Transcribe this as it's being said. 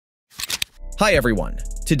Hi everyone!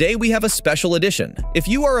 Today we have a special edition. If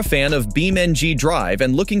you are a fan of BeamNG Drive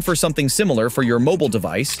and looking for something similar for your mobile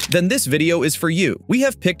device, then this video is for you. We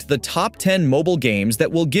have picked the top 10 mobile games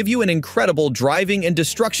that will give you an incredible driving and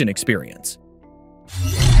destruction experience.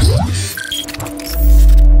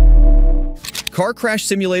 Car Crash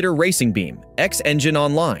Simulator Racing Beam, X-Engine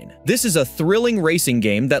Online. This is a thrilling racing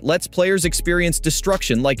game that lets players experience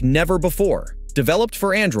destruction like never before. Developed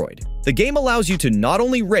for Android, the game allows you to not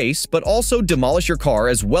only race, but also demolish your car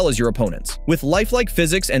as well as your opponents. With lifelike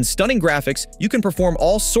physics and stunning graphics, you can perform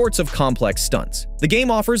all sorts of complex stunts. The game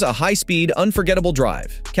offers a high-speed, unforgettable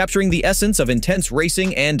drive, capturing the essence of intense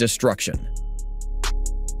racing and destruction.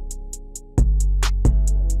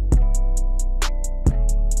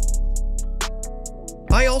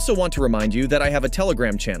 I also want to remind you that I have a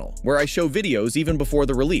Telegram channel where I show videos even before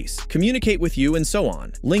the release, communicate with you, and so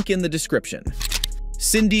on. Link in the description.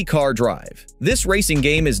 BeamNG Car Drive. This racing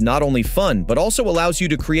game is not only fun, but also allows you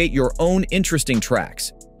to create your own interesting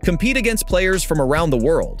tracks. Compete against players from around the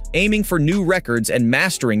world, aiming for new records and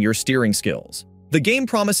mastering your steering skills. The game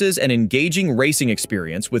promises an engaging racing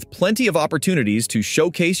experience with plenty of opportunities to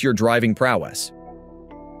showcase your driving prowess.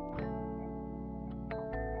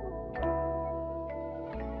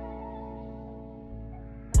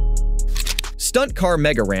 Stunt Car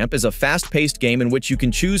Mega Ramp is a fast-paced game in which you can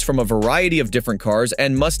choose from a variety of different cars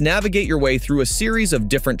and must navigate your way through a series of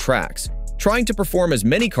different tracks, trying to perform as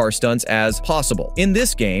many car stunts as possible. In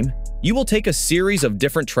this game, you will take a series of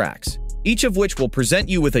different tracks, each of which will present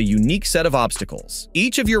you with a unique set of obstacles.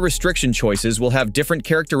 Each of your restriction choices will have different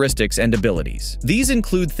characteristics and abilities. These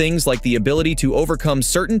include things like the ability to overcome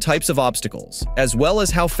certain types of obstacles, as well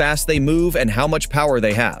as how fast they move and how much power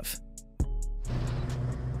they have.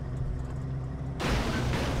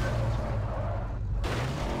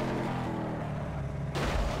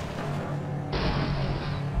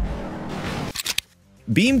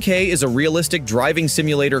 Beam.KA is a realistic driving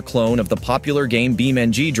simulator clone of the popular game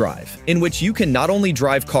BeamNG Drive, in which you can not only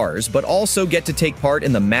drive cars, but also get to take part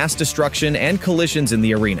in the mass destruction and collisions in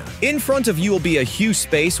the arena. In front of you will be a huge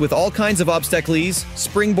space with all kinds of obstacles,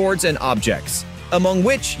 springboards, and objects, among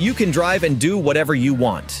which you can drive and do whatever you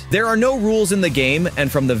want. There are no rules in the game,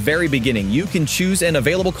 and from the very beginning, you can choose an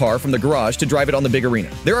available car from the garage to drive it on the big arena.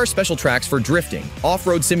 There are special tracks for drifting,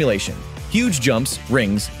 off-road simulation, huge jumps,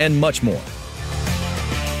 rings, and much more.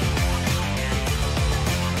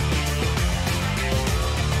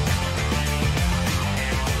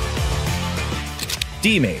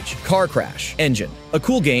 WDAMAGE Car Crash Engine, a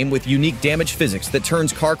cool game with unique damage physics that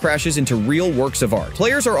turns car crashes into real works of art.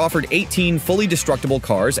 Players are offered 18 fully destructible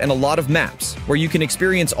cars and a lot of maps, where you can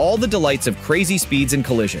experience all the delights of crazy speeds and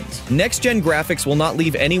collisions. Next-gen graphics will not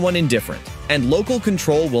leave anyone indifferent, and local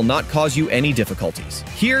control will not cause you any difficulties.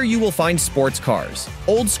 Here you will find sports cars,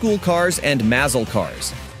 old-school cars, and Mazel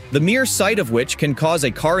cars, the mere sight of which can cause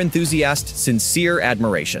a car enthusiast's sincere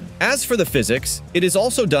admiration. As for the physics, it is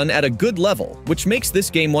also done at a good level, which makes this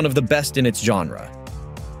game one of the best in its genre.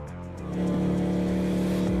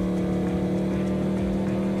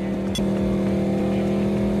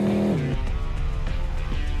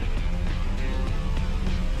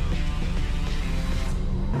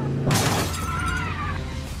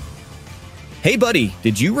 Hey buddy,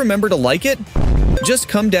 did you remember to like it? Just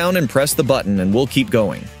come down and press the button and we'll keep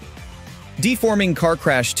going. Deforming Car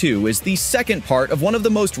Crash 2 is the second part of one of the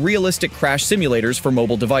most realistic crash simulators for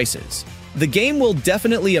mobile devices. The game will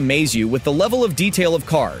definitely amaze you with the level of detail of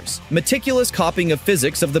cars, meticulous copying of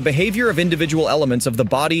physics of the behavior of individual elements of the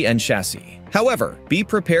body and chassis. However, be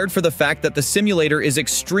prepared for the fact that the simulator is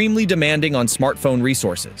extremely demanding on smartphone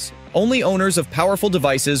resources. Only owners of powerful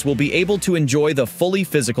devices will be able to enjoy the fully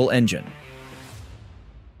physical engine.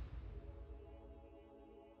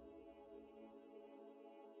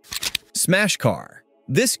 Smash Car.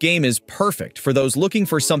 This game is perfect for those looking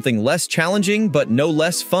for something less challenging but no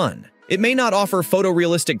less fun. It may not offer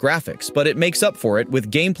photorealistic graphics, but it makes up for it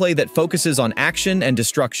with gameplay that focuses on action and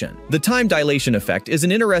destruction. The time dilation effect is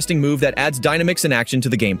an interesting move that adds dynamics and action to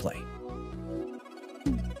the gameplay.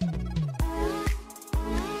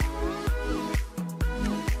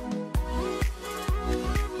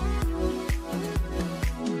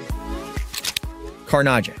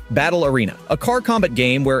 Carnage Battle Arena, a car combat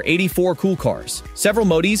game where 84 cool cars, several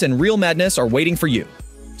modis, and real madness are waiting for you.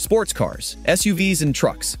 Sports cars, SUVs, and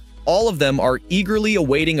trucks. All of them are eagerly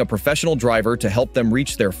awaiting a professional driver to help them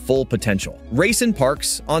reach their full potential. Race in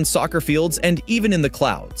parks, on soccer fields, and even in the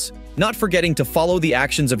clouds. Not forgetting to follow the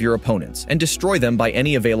actions of your opponents and destroy them by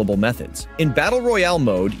any available methods. In Battle Royale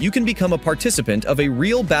mode, you can become a participant of a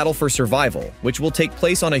real battle for survival, which will take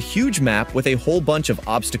place on a huge map with a whole bunch of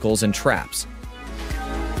obstacles and traps.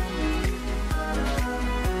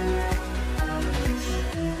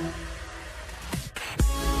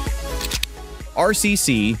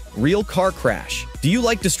 RCC, Real Car Crash. Do you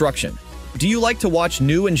like destruction? Do you like to watch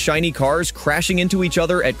new and shiny cars crashing into each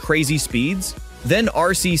other at crazy speeds? Then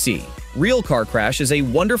RCC, Real Car Crash is a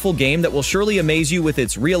wonderful game that will surely amaze you with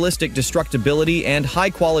its realistic destructibility and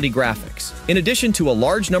high-quality graphics. In addition to a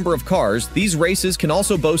large number of cars, these races can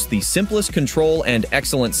also boast the simplest control and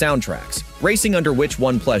excellent soundtracks, racing under which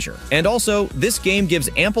one pleasure. And also, this game gives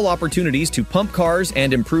ample opportunities to pump cars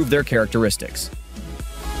and improve their characteristics.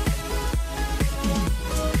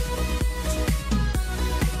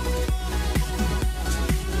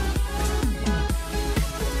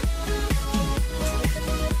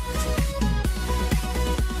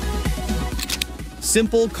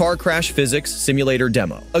 Simple Car Crash Physics Simulator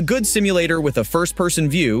Demo. A good simulator with a first-person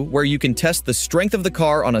view where you can test the strength of the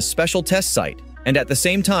car on a special test site and at the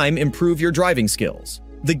same time improve your driving skills.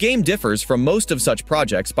 The game differs from most of such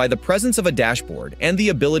projects by the presence of a dashboard and the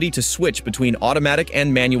ability to switch between automatic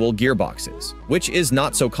and manual gearboxes, which is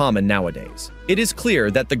not so common nowadays. It is clear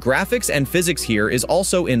that the graphics and physics here is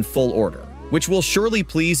also in full order, which will surely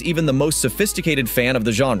please even the most sophisticated fan of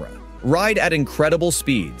the genre. Ride at incredible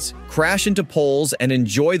speeds, crash into poles, and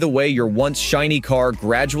enjoy the way your once shiny car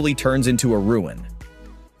gradually turns into a ruin.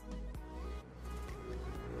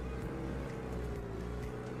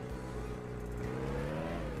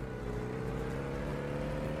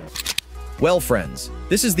 Well, friends,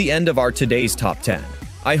 this is the end of our today's Top 10.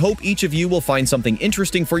 I hope each of you will find something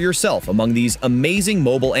interesting for yourself among these amazing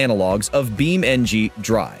mobile analogs of BeamNG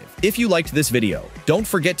Drive. If you liked this video, don't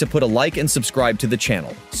forget to put a like and subscribe to the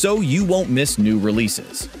channel so you won't miss new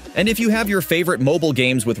releases. And if you have your favorite mobile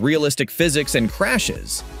games with realistic physics and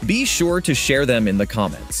crashes, be sure to share them in the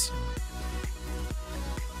comments.